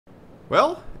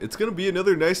Well, it's going to be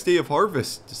another nice day of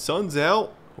harvest. The sun's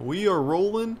out. We are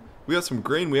rolling. We got some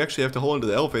grain. We actually have to hold into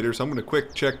the elevator, so I'm going to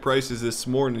quick check prices this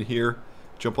morning here.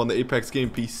 Jump on the Apex Game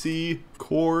PC.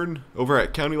 Corn over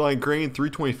at County Line Grain,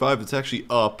 $3.25. It's actually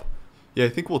up. Yeah, I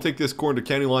think we'll take this corn to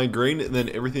County Line Grain, and then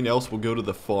everything else will go to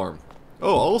the farm.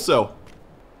 Oh, also,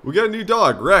 we got a new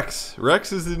dog, Rex.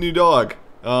 Rex is the new dog.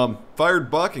 Fired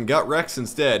Buck and got Rex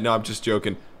instead. No, I'm just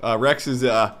joking. Rex is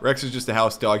just a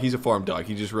house dog. He's a farm dog.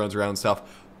 He just runs around and stuff.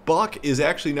 Buck is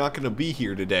actually not going to be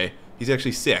here today. He's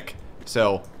actually sick.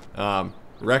 So,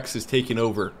 Rex is taking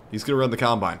over. He's going to run the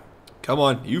combine. Come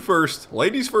on, you first.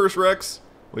 Ladies first, Rex.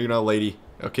 Well, you're not a lady.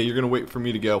 Okay, you're going to wait for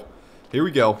me to go. Here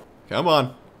we go. Come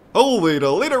on. Oh,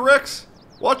 later, Rex.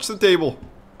 Watch the table.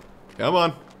 Come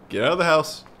on. Get out of the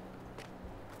house.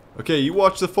 Okay, you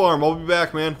watch the farm. I'll be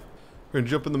back, man. We're going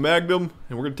to jump in the Magnum,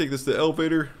 and we're going to take this to the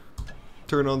elevator.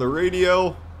 Turn on the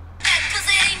radio.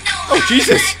 Oh,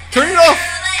 Jesus! Turn it off!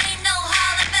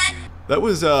 That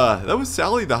was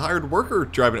Sally, the hired worker,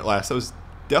 driving it last. That was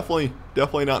definitely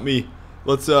not me.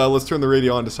 Let's turn the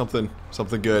radio on to something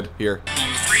good here.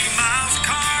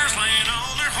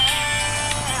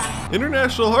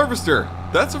 International Harvester.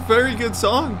 That's a very good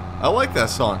song. I like that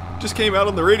song. Just came out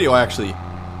on the radio, actually.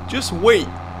 Just wait.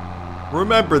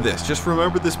 Remember this. Just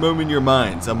remember this moment in your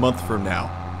minds a month from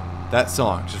now. That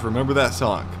song. Just remember that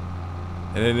song.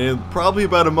 And then in probably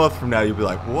about a month from now, you'll be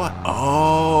like, what?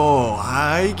 Oh,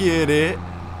 I get it.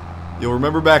 You'll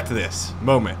remember back to this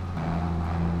moment.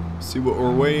 See what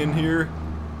we're weighing here.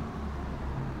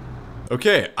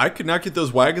 Okay, I could not get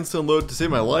those wagons to unload to save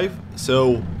my life,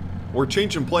 so we're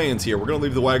changing plans here. We're going to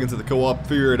leave the wagons at the co-op,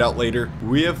 figure it out later.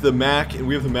 We have the Mac, and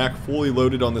we have the Mac fully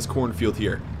loaded on this cornfield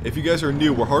here. If you guys are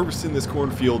new, we're harvesting this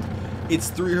cornfield. It's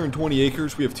 320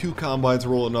 acres. We have 2 combines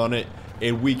rolling on it,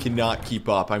 and we cannot keep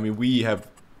up. I mean,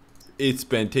 it's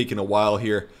been taking a while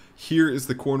here. Here is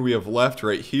the corn we have left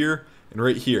right here and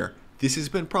right here. This has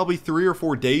been probably 3 or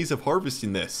 4 days of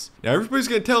harvesting this. Now, everybody's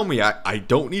going to tell me I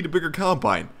don't need a bigger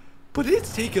combine. But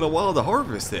it's taken a while to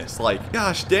harvest this. Like,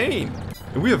 gosh dang.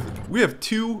 And we have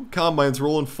 2 combines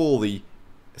rolling fully,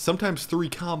 sometimes 3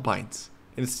 combines,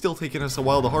 and it's still taking us a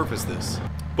while to harvest this.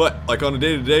 But like on a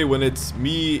day-to-day when it's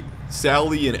me,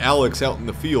 Sally, and Alex out in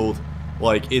the field,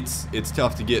 like it's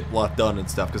tough to get a lot done and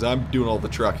stuff because I'm doing all the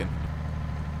trucking.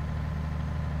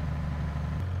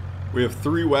 We have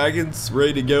 3 wagons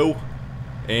ready to go,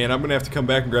 and I'm gonna have to come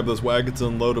back and grab those wagons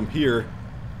and unload them here.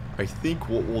 I think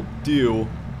what we'll do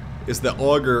is the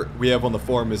auger we have on the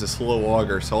farm is a slow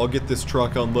auger, so I'll get this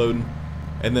truck unloading,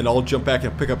 and then I'll jump back in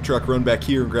a pickup truck, run back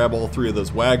here and grab all 3 of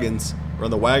those wagons,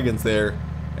 run the wagons there,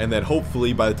 and then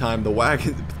hopefully by the time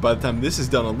this is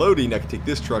done unloading, I can take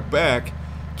this truck back,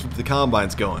 keep the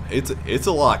combines going. It's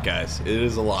a lot, guys. It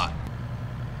is a lot.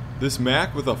 This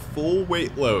Mac with a full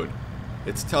weight load,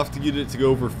 it's tough to get it to go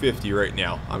over 50 right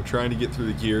now. I'm trying to get through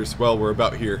the gears. Well, we're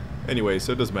about here anyway,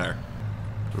 so it doesn't matter.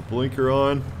 Put a blinker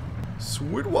on.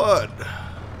 Sweet what?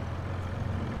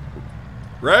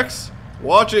 Rex,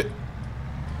 watch it.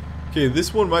 Okay,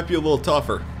 this one might be a little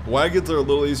tougher. Wagons are a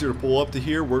little easier to pull up to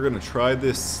here. We're going to try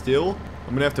this still.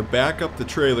 I'm going to have to back up the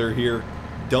trailer here,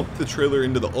 dump the trailer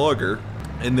into the auger,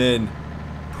 and then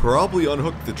probably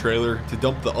unhook the trailer to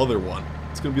dump the other one.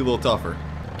 It's going to be a little tougher.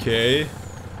 Okay,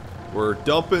 we're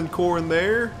dumping corn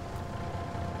there.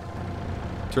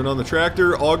 Turn on the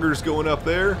tractor. Auger's going up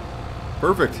there.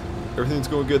 Perfect. Everything's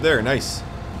going good there. Nice.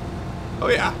 Oh,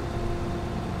 yeah.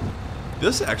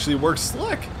 This actually works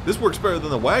slick. This works better than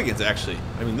the wagons, actually.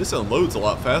 I mean, this unloads a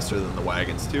lot faster than the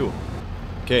wagons, too.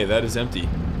 Okay, that is empty.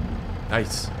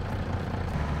 Nice.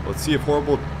 Let's see if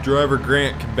horrible driver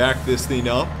Grant can back this thing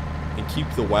up and keep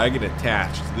the wagon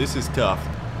attached. This is tough.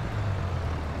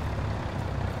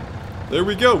 There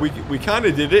we go. We kind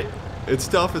of did it. It's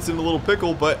tough. It's in a little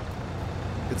pickle, but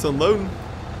it's unloading.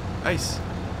 Nice.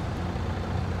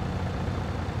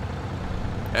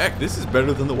 Heck, this is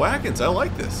better than the wagons. I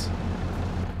like this.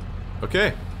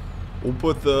 Okay. We'll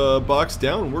put the box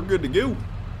down and we're good to go.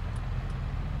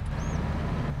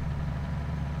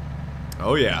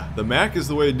 Oh yeah, the Mac is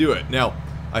the way to do it. Now,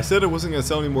 I said I wasn't going to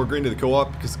sell any more grain to the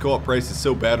co-op because the co-op price is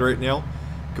so bad right now.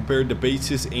 Compared to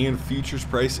basis and futures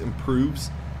price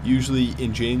improves usually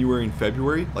in January and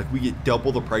February. Like we get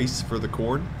double the price for the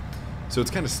corn. So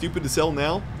it's kind of stupid to sell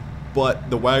now. But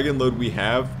the wagon load we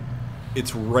have,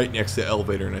 it's right next to the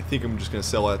elevator, and I think I'm just gonna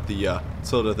sell it at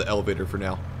the elevator for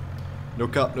now. No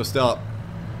cop, no stop.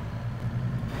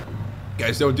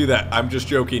 Guys, don't do that. I'm just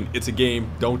joking. It's a game.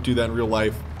 Don't do that in real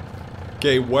life.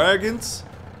 Okay, wagons.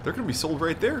 They're gonna be sold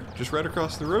right there, just right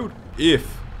across the road.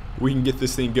 If we can get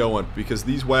this thing going, because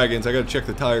these wagons, I gotta check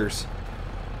the tires.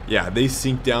 Yeah, they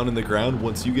sink down in the ground.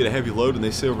 Once you get a heavy load and they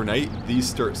stay overnight, these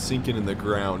start sinking in the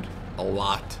ground a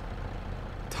lot.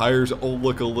 Tires all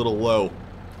look a little low,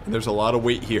 and there's a lot of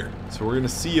weight here. So we're going to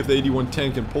see if the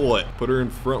 8110 can pull it. Put her in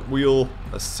front wheel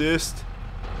assist.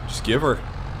 Just give her.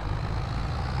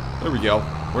 There we go.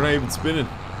 We're not even spinning.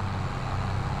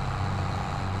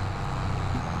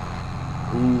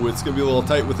 Ooh, it's going to be a little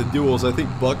tight with the duals. I think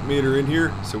Buck made her in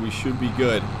here, so we should be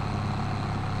good.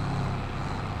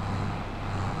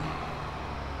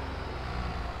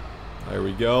 There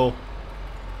we go.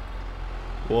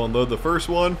 We'll unload the first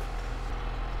one.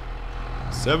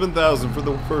 7,000 for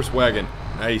the first wagon.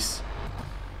 Nice.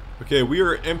 Okay, we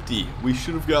are empty. We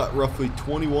should have got roughly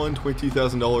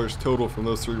 $22,000 total from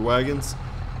those 3 wagons.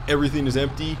 Everything is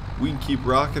empty. We can keep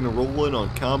rocking and rolling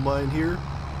on combine here.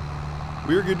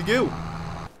 We are good to go.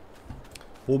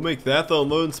 We'll make that the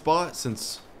unloading spot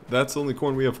since that's the only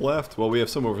corn we have left. Well, we have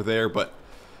some over there, but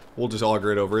we'll just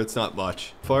auger it over. It's not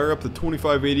much. Fire up the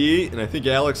 2588, and I think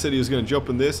Alex said he was going to jump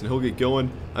in this and he'll get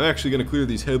going. I'm actually going to clear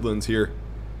these headlands here.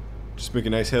 Just make a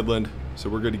nice headland, so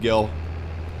we're good to go.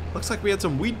 Looks like we had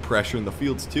some weed pressure in the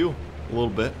fields too, a little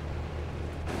bit.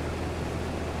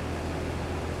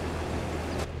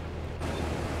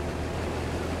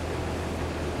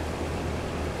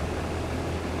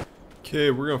 Okay,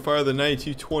 we're gonna fire the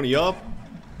 9220 up,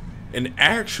 and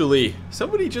actually,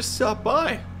 somebody just stopped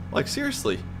by. Like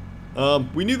seriously,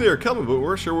 we knew they were coming, but we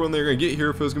weren't sure when they were gonna get here.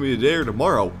 If it was gonna be today or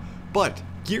tomorrow. But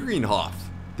Gearinghoff,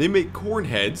 they make corn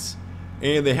heads.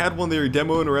 And they had one they were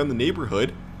demoing around the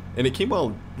neighborhood, and it came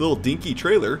on a little dinky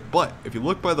trailer, but if you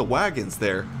look by the wagons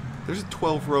there, there's a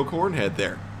 12-row corn head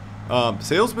there.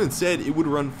 Salesman said it would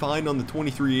run fine on the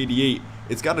 2388.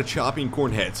 It's got a chopping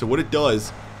corn head, so what it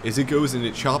does is it goes and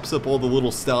it chops up all the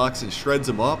little stalks and shreds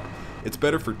them up. It's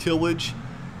better for tillage.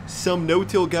 Some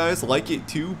no-till guys like it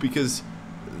too because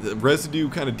the residue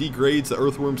kind of degrades, the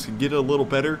earthworms can get it a little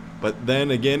better, but then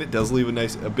again it does leave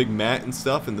a big mat and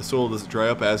stuff, and the soil doesn't dry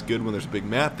up as good when there's a big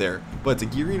mat there. But it's a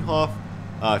Gearinghoff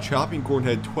chopping corn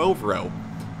head 12-row,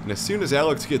 and as soon as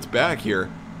Alex gets back here,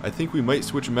 I think we might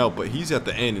switch him out, but he's at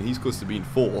the end and he's close to being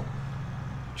full.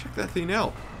 Check that thing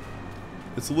out.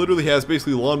 It literally has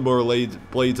basically lawnmower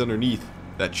blades underneath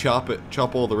that chop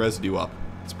all the residue up.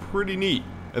 It's pretty neat.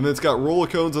 And then it's got roller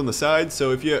cones on the side,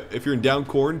 so if you're in down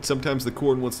corn, sometimes the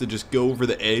corn wants to just go over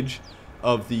the edge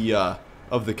of the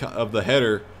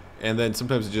header, and then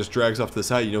sometimes it just drags off to the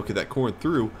side. You don't get that corn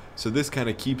through. So this kind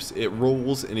of keeps it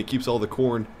rolls, and it keeps all the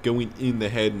corn going in the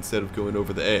head instead of going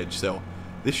over the edge. So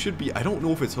this should be. I don't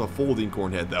know if it's a folding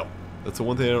corn head though. That's the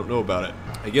one thing I don't know about it.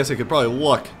 I guess I could probably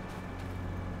look.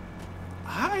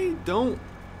 I don't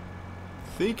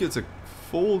think it's a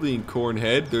folding corn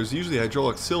head. There's usually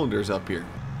hydraulic cylinders up here.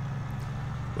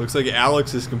 Looks like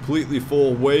Alex is completely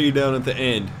full way down at the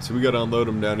end, so we gotta unload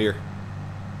him down here.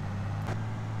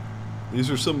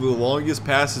 These are some of the longest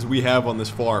passes we have on this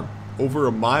farm. Over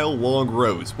a mile long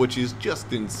rows, which is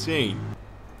just insane.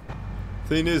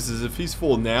 Thing is if he's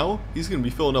full now, he's gonna be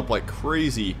filling up like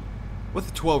crazy with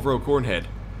a 12-row corn head.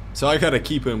 So I gotta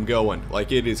keep him going.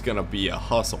 Like, it is gonna be a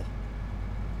hustle.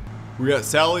 We got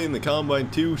Sally in the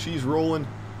combine too. She's rolling.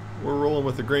 We're rolling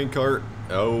with the grain cart.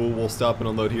 Oh, we'll stop and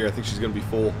unload here. I think she's going to be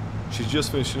full. She's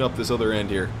just finishing up this other end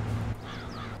here.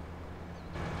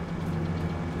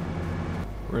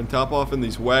 We're going to top off in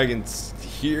these wagons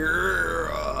here.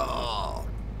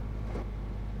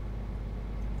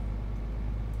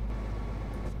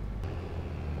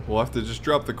 We'll have to just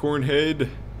drop the corn head.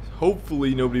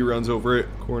 Hopefully nobody runs over it.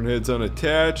 Corn head's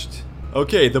unattached.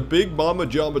 Okay, the big Mama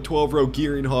Jamba 12-row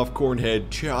Gearinghoff corn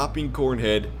head, chopping corn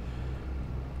head.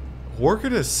 We're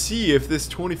gonna see if this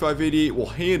 2588 will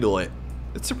handle it.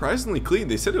 It's surprisingly clean.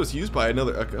 They said it was used by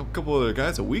a couple other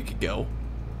guys a week ago.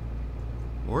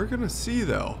 We're gonna see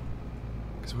though,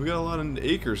 because we got a lot of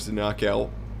acres to knock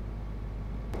out.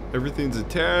 Everything's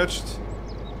attached.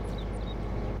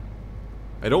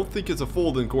 I don't think it's a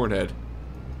folding corn head.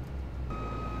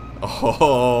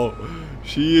 Oh,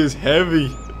 she is heavy.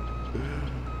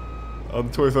 On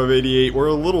the 2588, we're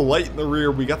a little light in the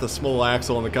rear. We got the small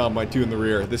axle on the combine too in the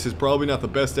rear. This is probably not the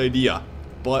best idea,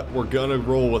 but we're gonna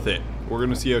roll with it. We're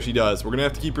gonna see how she does. We're gonna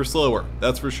have to keep her slower,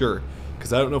 that's for sure,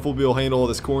 because I don't know if we'll be able to handle all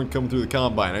this corn coming through the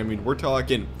combine. I mean, we're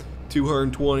talking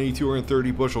 220,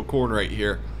 230 bushel corn right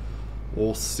here.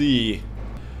 We'll see.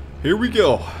 Here we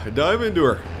go. Dive into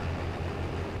her.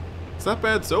 It's not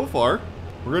bad so far.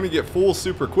 We're gonna get full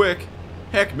super quick.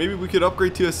 Heck, maybe we could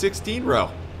upgrade to a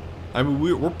 16-row. I mean,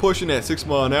 we're pushing at 6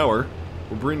 miles an hour.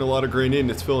 We're bringing a lot of grain in.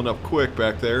 It's filling up quick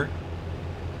back there.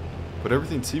 But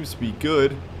everything seems to be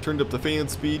good. Turned up the fan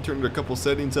speed, turned a couple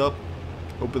settings up.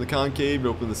 Open the concave,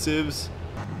 open the sieves.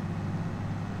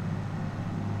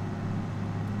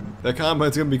 That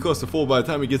combine's going to be close to full by the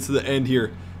time it gets to the end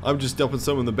here. I'm just dumping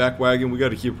some in the back wagon. We got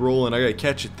to keep rolling. I got to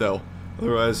catch it, though.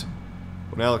 Otherwise,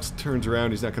 when Alex turns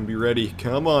around, he's not going to be ready.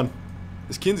 Come on.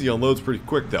 This Kinsey unloads pretty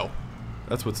quick, though.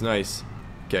 That's what's nice.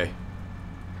 Okay.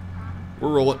 We're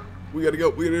rolling. We got to go.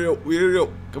 We got to go. We got to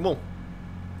go. Come on.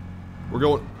 We're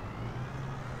going.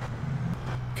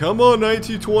 Come on,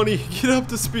 1920. Get up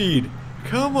to speed.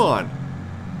 Come on.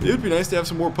 It would be nice to have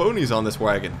some more ponies on this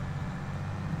wagon.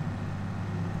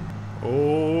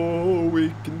 Oh, we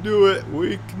can do it.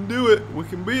 We can do it. We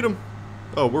can beat them.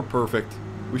 Oh, we're perfect.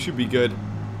 We should be good.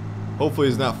 Hopefully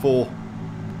it's not full.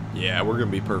 Yeah, we're going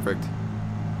to be perfect.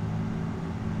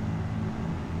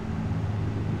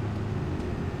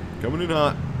 Coming in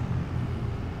hot.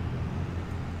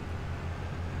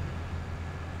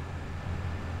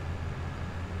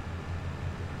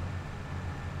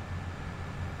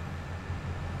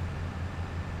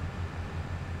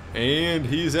 And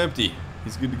he's empty.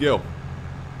 He's good to go.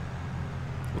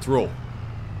 Let's roll.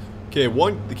 Okay,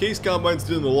 the case combine's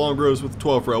doing the long rows with the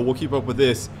 12 row. We'll keep up with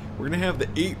this. We're going to have the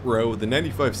 8 row, the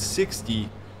 9560,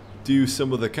 do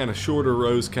some of the kind of shorter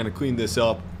rows, kind of clean this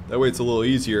up. That way it's a little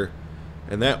easier.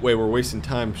 And that way we're wasting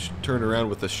time turning around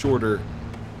with a shorter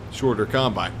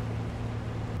combine.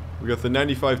 We got the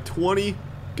 9520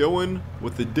 going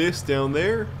with the disc down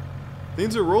there.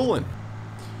 Things are rolling.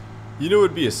 You know,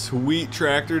 it'd be a sweet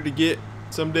tractor to get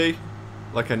someday,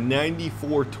 like a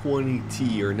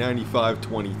 9420T or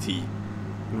 9520T,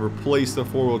 and replace the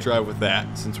 4-wheel drive with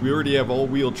that. Since we already have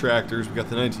all-wheel tractors, we got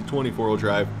the 1920 4-wheel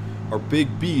drive, our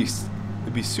big beast.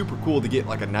 It'd be super cool to get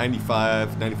like a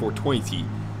 9420T,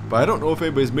 but I don't know if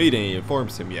anybody's made any in Farm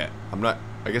Sim yet.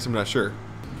 I guess I'm not sure.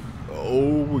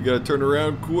 Oh, we gotta turn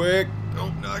around quick.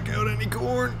 Don't knock out any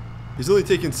corn. He's only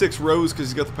taking 6 rows because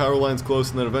he's got the power lines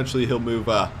close, and then eventually he'll move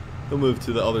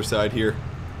to the other side here.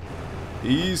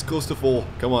 He's close to full.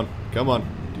 Come on. Come on.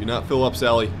 Do not fill up,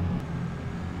 Sally.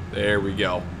 There we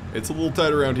go. It's a little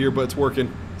tight around here, but it's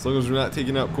working. As long as we're not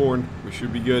taking out corn, we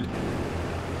should be good.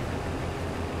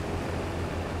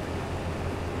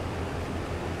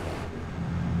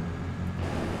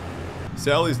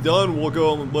 Sally's done. We'll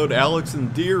go and load Alex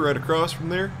and Deer right across from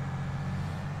there.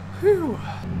 Whew.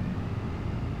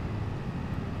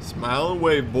 Smile and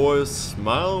wave, boys.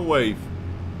 Smile and wave.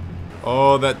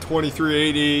 Oh, that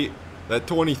 2380, that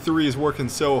 23 is working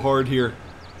so hard here.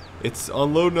 It's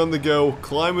unloading on the go,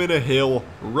 climbing a hill,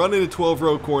 running a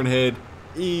 12-row corn head,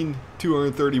 in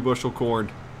 230 bushel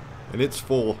corn, and it's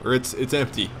full, or it's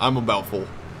empty. I'm about full.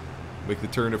 Make the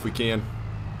turn if we can.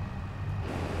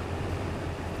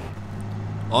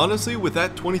 Honestly, with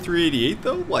that 2388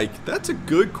 though, like, that's a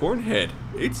good corn head.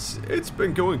 It's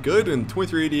been going good, and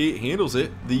 2388 handles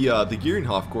it. The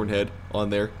Gearinghoff corn head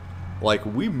on there. Like,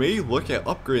 we may look at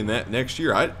upgrading that next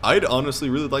year. I'd honestly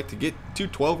really like to get 2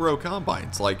 12-row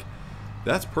combines. Like,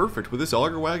 that's perfect. With this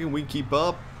auger wagon, we can keep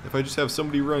up. If I just have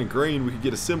somebody running grain, we could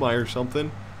get a semi or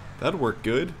something. That'd work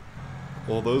good.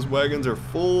 While those wagons are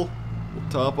full, we'll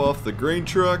top off the grain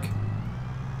truck.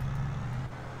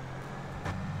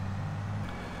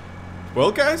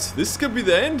 Well, guys, this is going to be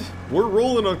the end. We're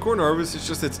rolling on corn harvest.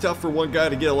 It's tough for one guy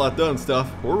to get a lot done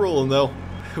stuff. We're rolling, though.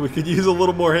 We could use a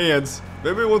little more hands. If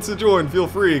anybody wants to join, feel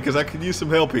free, because I could use some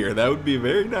help here. That would be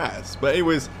very nice. But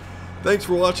anyways, thanks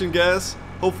for watching, guys.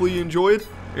 Hopefully you enjoyed.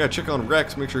 I gotta check on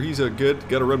Rex, make sure he's good.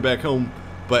 Gotta run back home.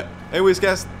 But anyways,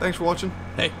 guys, thanks for watching.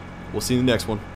 Hey, we'll see you in the next one.